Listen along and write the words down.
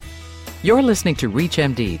You're listening to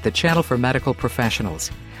ReachMD, the channel for medical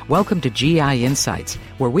professionals. Welcome to GI Insights,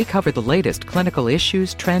 where we cover the latest clinical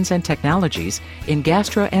issues, trends, and technologies in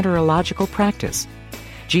gastroenterological practice.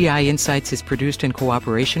 GI Insights is produced in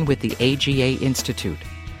cooperation with the AGA Institute.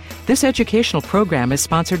 This educational program is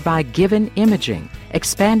sponsored by Given Imaging,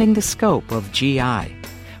 expanding the scope of GI.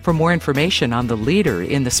 For more information on the leader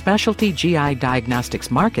in the specialty GI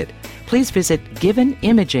diagnostics market, please visit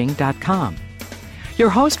givenimaging.com. Your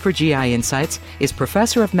host for GI Insights is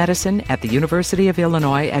Professor of Medicine at the University of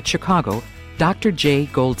Illinois at Chicago, Dr. Jay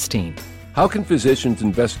Goldstein. How can physicians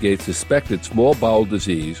investigate suspected small bowel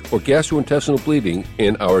disease or gastrointestinal bleeding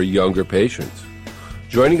in our younger patients?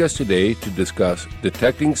 Joining us today to discuss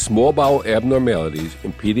detecting small bowel abnormalities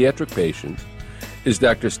in pediatric patients is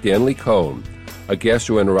Dr. Stanley Cohn, a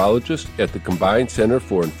gastroenterologist at the Combined Center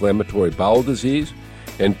for Inflammatory Bowel Disease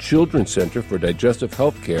and Children's Center for Digestive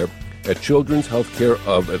Health Care at Children's Healthcare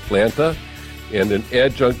of Atlanta, and an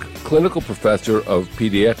adjunct clinical professor of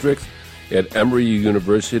pediatrics at Emory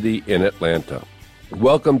University in Atlanta.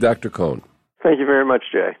 Welcome, Dr. Cohn. Thank you very much,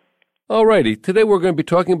 Jay. All righty. Today we're going to be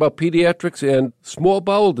talking about pediatrics and small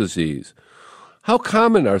bowel disease. How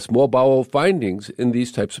common are small bowel findings in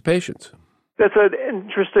these types of patients? That's an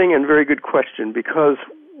interesting and very good question, because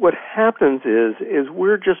what happens is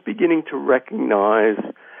we're just beginning to recognize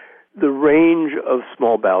the range of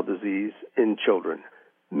small bowel disease in children,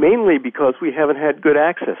 mainly because we haven't had good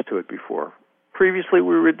access to it before. Previously,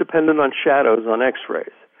 we were dependent on shadows on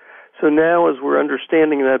x-rays. So now, as we're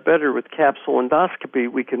understanding that better with capsule endoscopy,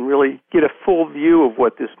 we can really get a full view of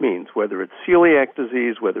what this means, whether it's celiac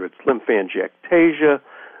disease, whether it's lymphangiectasia,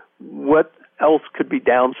 what else could be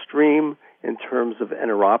downstream in terms of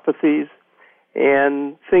enteropathies,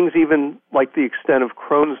 and things even like the extent of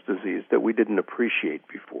Crohn's disease that we didn't appreciate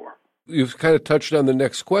before. You've kind of touched on the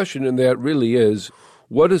next question, and that really is,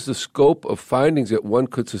 what is the scope of findings that one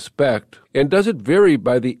could suspect, and does it vary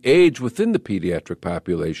by the age within the pediatric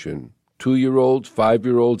population? 2-year-olds,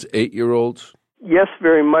 5-year-olds, 8-year-olds? Yes,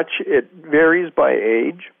 very much. It varies by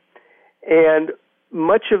age, and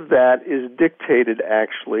much of that is dictated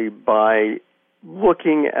actually by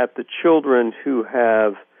looking at the children who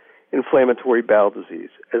have inflammatory bowel disease.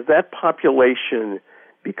 As that population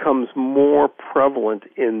becomes more prevalent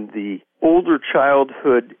in the older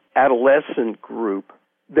childhood adolescent group,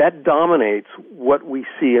 that dominates what we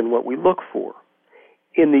see and what we look for.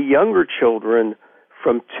 In the younger children,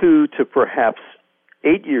 from 2 to perhaps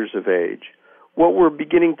 8 years of age, what we're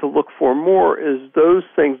beginning to look for more is those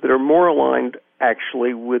things that are more aligned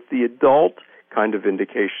actually with the adult kind of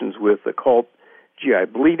indications, with occult GI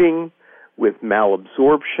bleeding, with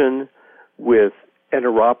malabsorption, with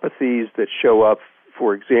enteropathies that show up,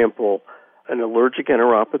 for example, an allergic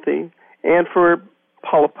enteropathy, and for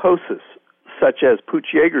polyposis, such as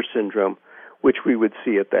Peutz-Jeghers syndrome, which we would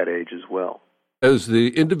see at that age as well. As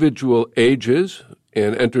the individual ages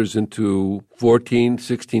and enters into 14,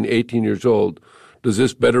 16, 18 years old, does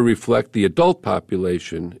this better reflect the adult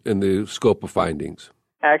population in the scope of findings?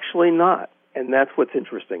 Actually not, and that's what's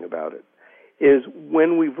interesting about it, is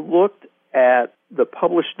when we've looked at the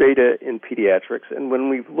published data in pediatrics and when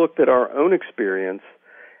we've looked at our own experience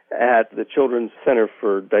at the Children's Center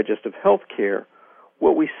for Digestive Health Care,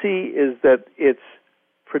 what we see is that it's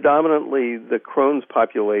predominantly the Crohn's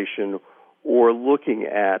population, or looking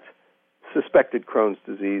at suspected Crohn's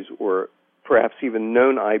disease or perhaps even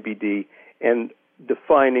known IBD and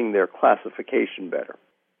defining their classification better.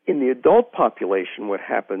 In the adult population, what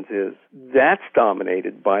happens is that's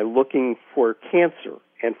dominated by looking for cancer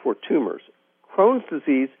and for tumors. Crohn's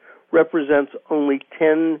disease represents only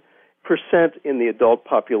 10% in the adult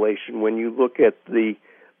population when you look at the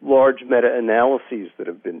large meta-analyses that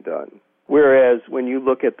have been done. Whereas when you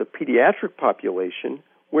look at the pediatric population,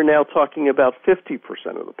 we're now talking about 50%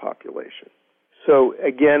 of the population. So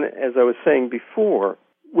again, as I was saying before,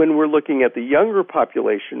 when we're looking at the younger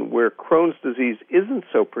population where Crohn's disease isn't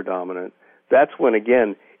so predominant, that's when,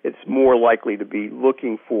 again, it's more likely to be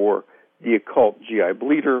looking for the occult GI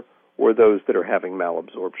bleeder or those that are having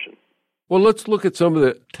malabsorption. Well, let's look at some of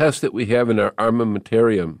the tests that we have in our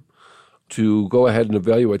armamentarium to go ahead and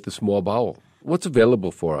evaluate the small bowel. What's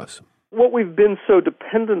available for us? What we've been so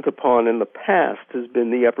dependent upon in the past has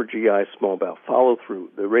been the upper GI small bowel follow-through,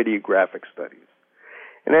 the radiographic studies.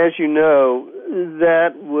 And as you know,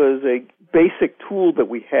 that was a basic tool that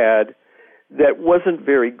we had that wasn't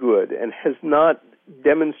very good and has not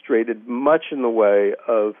demonstrated much in the way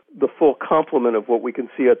of the full complement of what we can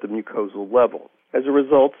see at the mucosal level. As a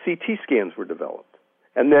result, CT scans were developed,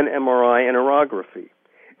 and then MRI enterography.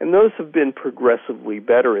 And those have been progressively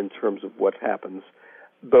better in terms of what happens,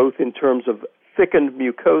 both in terms of thickened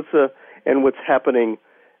mucosa and what's happening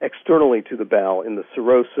externally to the bowel in the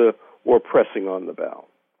serosa or pressing on the bowel.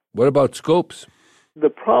 What about scopes? The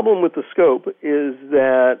problem with the scope is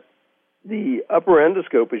that the upper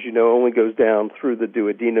endoscope, as you know, only goes down through the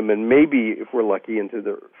duodenum and maybe, if we're lucky, into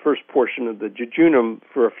the first portion of the jejunum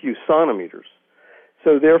for a few centimeters.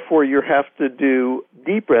 So therefore, you have to do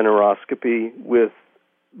deep enteroscopy with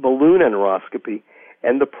balloon enteroscopy,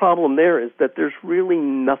 and the problem there is that there's really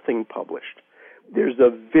nothing published. There's a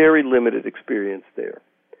very limited experience there.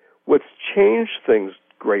 What's changed things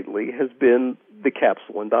greatly has been the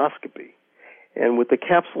capsule endoscopy. And with the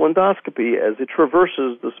capsule endoscopy, as it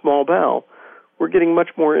traverses the small bowel, we're getting much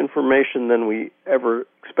more information than we ever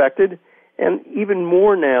expected, and even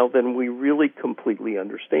more now than we really completely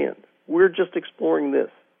understand. We're just exploring this.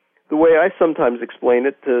 The way I sometimes explain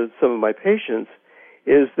it to some of my patients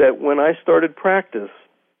is that when I started practice,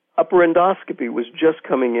 upper endoscopy was just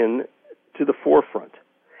coming in to the forefront.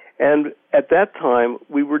 And at that time,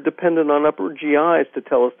 we were dependent on upper GIs to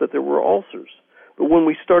tell us that there were ulcers. But when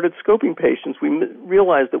we started scoping patients, we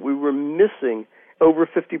realized that we were missing over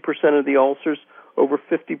 50% of the ulcers, over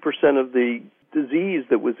 50% of the disease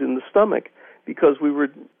that was in the stomach, because we were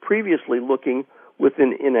previously looking with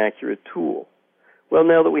an inaccurate tool. Well,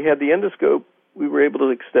 now that we had the endoscope, we were able to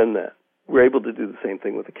extend that. We were able to do the same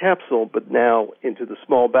thing with the capsule, but now into the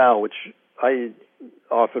small bowel, which I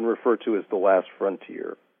often refer to as the last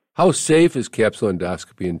frontier. How safe is capsule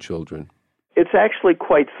endoscopy in children? It's actually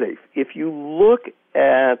quite safe. If you look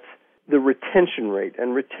at the retention rate,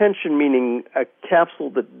 and retention meaning a capsule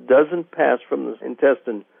that doesn't pass from the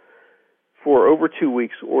intestine for over 2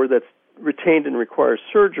 weeks or that's retained and requires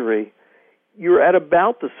surgery, you're at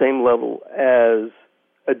about the same level as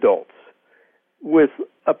adults, with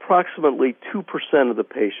approximately 2% of the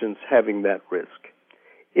patients having that risk.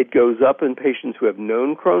 It goes up in patients who have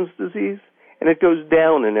known Crohn's disease, and it goes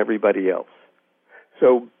down in everybody else.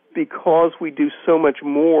 So because we do so much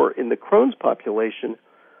more in the Crohn's population,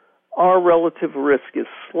 our relative risk is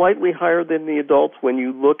slightly higher than the adults when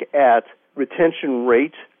you look at retention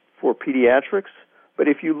rate for pediatrics. But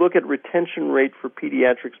if you look at retention rate for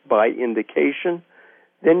pediatrics by indication,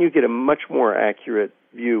 then you get a much more accurate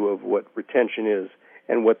view of what retention is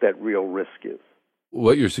and what that real risk is.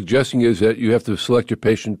 What you're suggesting is that you have to select your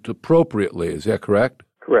patient appropriately. Is that correct?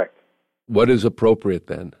 Correct. What is appropriate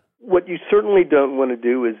then? What you certainly don't want to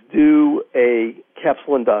do is do a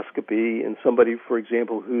capsule endoscopy in somebody, for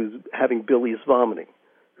example, who's having bilious vomiting,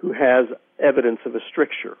 who has evidence of a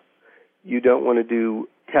stricture. You don't want to do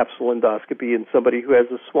capsule endoscopy in somebody who has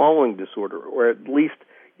a swallowing disorder, or at least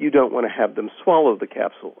you don't want to have them swallow the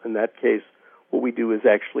capsule. In that case, what we do is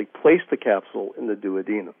actually place the capsule in the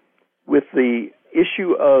duodenum. With the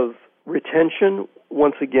issue of retention,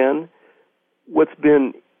 once again, what's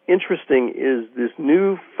been interesting is this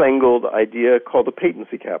newfangled idea called the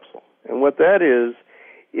patency capsule. And what that is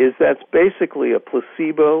that's basically a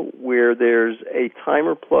placebo where there's a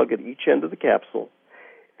timer plug at each end of the capsule.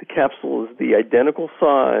 The capsule is the identical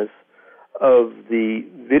size of the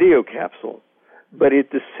video capsule, but it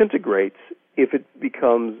disintegrates if it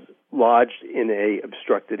becomes lodged in a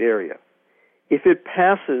obstructed area. If it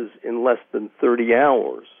passes in less than 30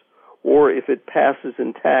 hours, or if it passes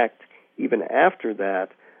intact even after that,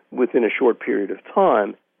 within a short period of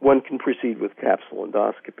time, one can proceed with capsule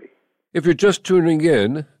endoscopy. If you're just tuning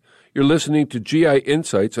in, you're listening to GI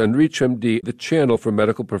Insights on ReachMD, the channel for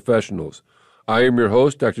medical professionals. I am your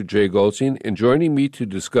host, Dr. Jay Goldstein, and joining me to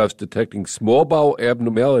discuss detecting small bowel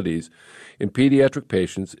abnormalities in pediatric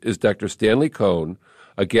patients is Dr. Stanley Cohn,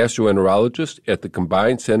 a gastroenterologist at the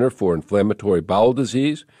Combined Center for Inflammatory Bowel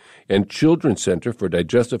Disease and Children's Center for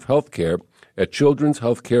Digestive Health Care at Children's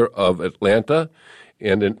Healthcare of Atlanta,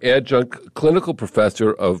 and an adjunct clinical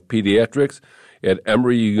professor of pediatrics at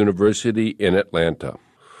Emory University in Atlanta.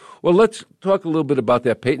 Well, let's talk a little bit about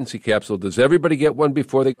that patency capsule. Does everybody get one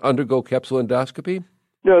before they undergo capsule endoscopy?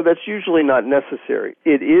 No, that's usually not necessary.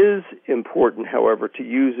 It is important, however, to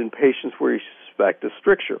use in patients where you suspect a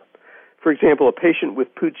stricture. For example, a patient with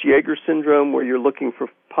Peutz-Jeghers syndrome where you're looking for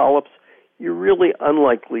polyps, you're really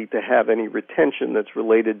unlikely to have any retention that's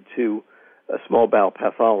related to a small bowel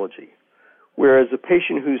pathology. Whereas a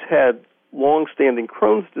patient who's had long-standing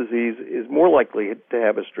Crohn's disease is more likely to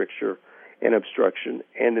have a stricture and obstruction.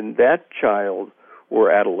 And in that child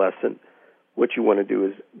or adolescent, what you want to do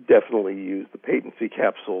is definitely use the patency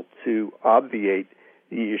capsule to obviate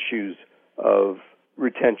the issues of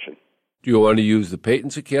retention. Do you want to use the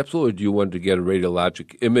patency capsule, or do you want to get a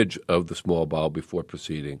radiologic image of the small bowel before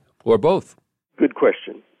proceeding, or both? Good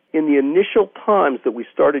question. In the initial times that we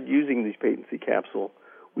started using these patency capsule,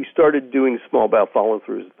 we started doing small bowel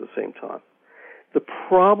follow-throughs at the same time. The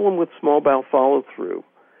problem with small bowel follow-through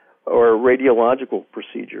or a radiological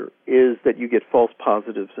procedure is that you get false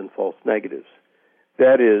positives and false negatives.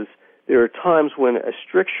 That is, there are times when a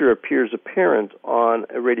stricture appears apparent on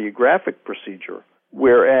a radiographic procedure,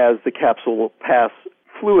 whereas the capsule will pass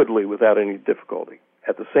fluidly without any difficulty.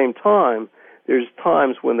 At the same time, there's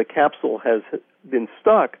times when the capsule has been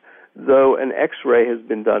stuck, though an X-ray has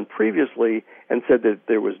been done previously and said that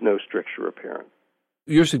there was no stricture apparent.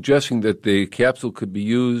 You're suggesting that the capsule could be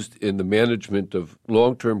used in the management of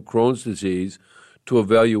long-term Crohn's disease to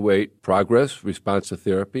evaluate progress, response to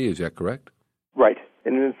therapy. Is that correct? Right.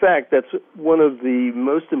 And in fact, that's one of the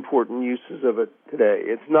most important uses of it today.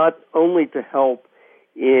 It's not only to help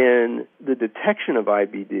in the detection of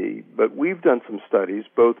IBD, but we've done some studies,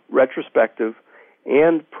 both retrospective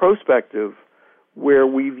and prospective, where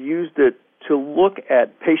we've used it to look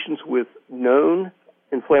at patients with known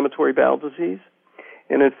inflammatory bowel disease.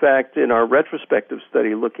 And in fact, in our retrospective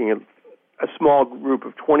study looking at a small group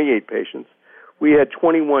of 28 patients, we had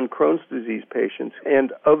 21 Crohn's disease patients,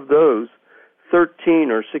 and of those,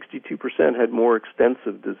 13 or 62% had more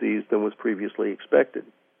extensive disease than was previously expected.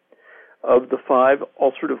 Of the 5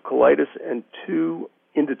 ulcerative colitis and 2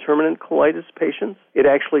 indeterminate colitis patients, it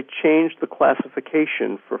actually changed the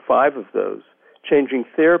classification for 5 of those, changing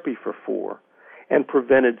therapy for 4, and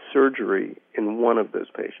prevented surgery in 1 of those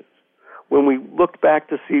patients. When we looked back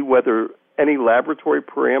to see whether any laboratory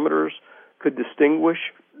parameters could distinguish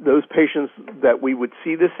those patients that we would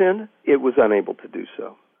see this in, it was unable to do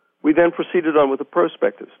so. We then proceeded on with a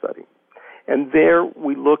prospective study, and there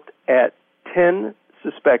we looked at 10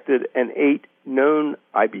 suspected and 8 known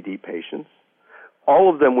IBD patients. All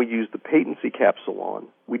of them we used the patency capsule on.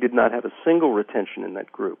 We did not have a single retention in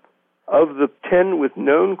that group. Of the 10 with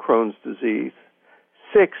known Crohn's disease,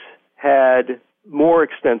 6 had more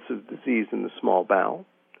extensive disease in the small bowel,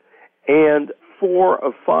 and 4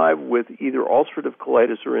 of 5 with either ulcerative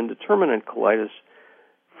colitis or indeterminate colitis.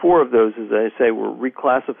 4 of those, as I say, were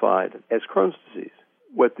reclassified as Crohn's disease.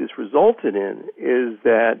 What this resulted in is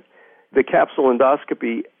that the capsule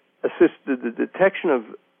endoscopy assisted the detection of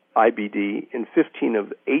IBD in 15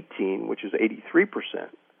 of 18, which is 83%.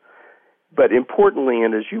 But importantly,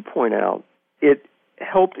 and as you point out, it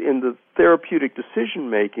helped in the therapeutic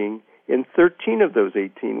decision-making in 13 of those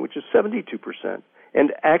 18, which is 72%,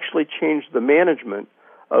 and actually changed the management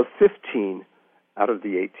of 15 out of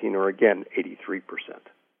the 18, or again, 83%.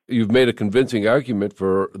 You've made a convincing argument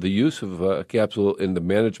for the use of a capsule in the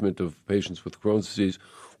management of patients with Crohn's disease.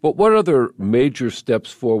 But what other major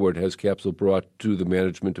steps forward has capsule brought to the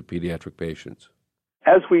management of pediatric patients?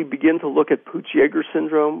 As we begin to look at Peutz-Jeghers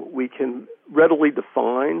syndrome, we can readily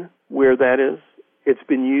define where that is. It's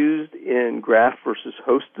been used in graft versus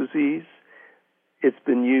host disease. It's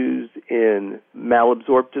been used in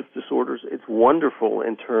malabsorptive disorders. It's wonderful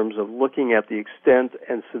in terms of looking at the extent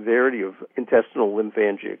and severity of intestinal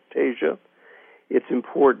lymphangiectasia. It's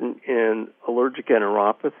important in allergic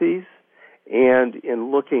enteropathies and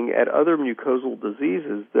in looking at other mucosal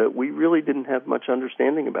diseases that we really didn't have much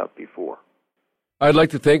understanding about before. I'd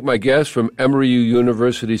like to thank my guest from Emory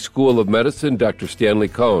University School of Medicine, Dr. Stanley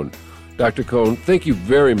Cohn. Dr. Cohn, thank you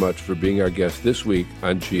very much for being our guest this week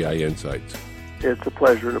on GI Insights. It's a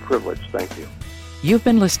pleasure and a privilege. Thank you. You've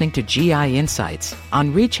been listening to GI Insights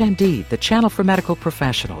on ReachMD, the channel for medical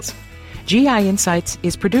professionals. GI Insights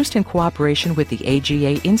is produced in cooperation with the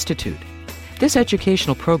AGA Institute. This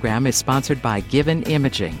educational program is sponsored by Given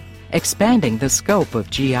Imaging, expanding the scope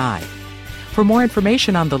of GI. For more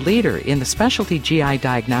information on the leader in the specialty GI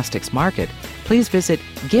diagnostics market, please visit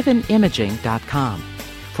givenimaging.com.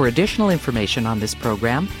 For additional information on this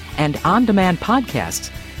program and on-demand podcasts,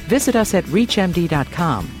 visit us at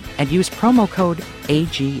reachmd.com and use promo code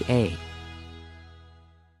AGA.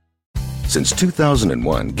 Since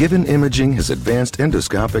 2001, Given Imaging has advanced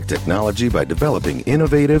endoscopic technology by developing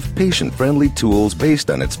innovative, patient-friendly tools based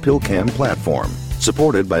on its PillCam platform.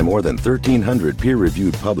 Supported by more than 1,300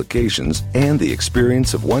 peer-reviewed publications and the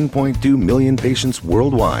experience of 1.2 million patients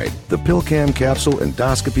worldwide, the PillCam capsule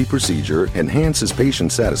endoscopy procedure enhances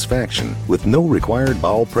patient satisfaction with no required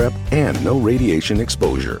bowel prep and no radiation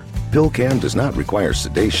exposure. PillCam does not require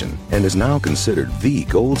sedation and is now considered the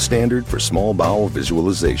gold standard for small bowel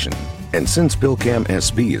visualization. And since PillCam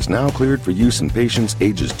SB is now cleared for use in patients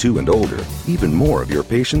ages 2 and older, even more of your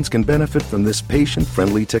patients can benefit from this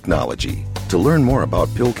patient-friendly technology. To learn more about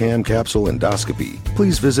PillCam capsule endoscopy,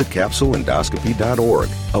 please visit capsuleendoscopy.org,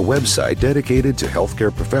 a website dedicated to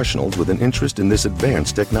healthcare professionals with an interest in this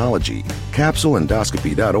advanced technology.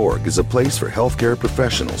 Capsuleendoscopy.org is a place for healthcare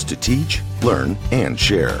professionals to teach, learn, and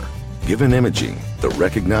share. Given Imaging, the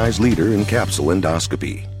recognized leader in capsule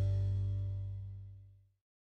endoscopy.